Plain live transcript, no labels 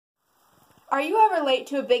Are you ever late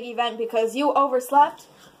to a big event because you overslept?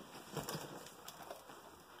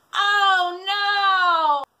 Oh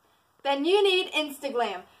no! Then you need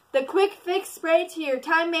Insta-Glam, the quick fix spray to your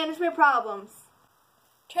time management problems.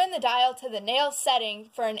 Turn the dial to the nail setting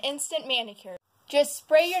for an instant manicure. Just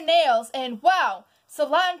spray your nails and wow,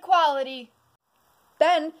 salon quality.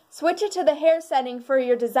 Then switch it to the hair setting for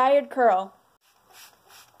your desired curl.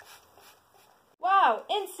 Wow,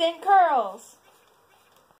 instant curls!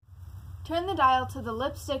 Turn the dial to the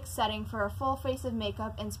lipstick setting for a full face of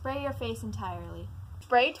makeup and spray your face entirely.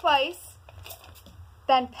 Spray twice,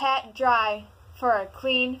 then pat dry for a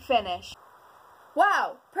clean finish.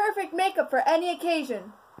 Wow, perfect makeup for any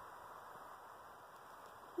occasion.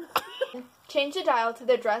 Change the dial to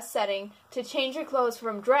the dress setting to change your clothes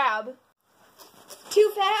from drab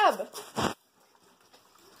to fab.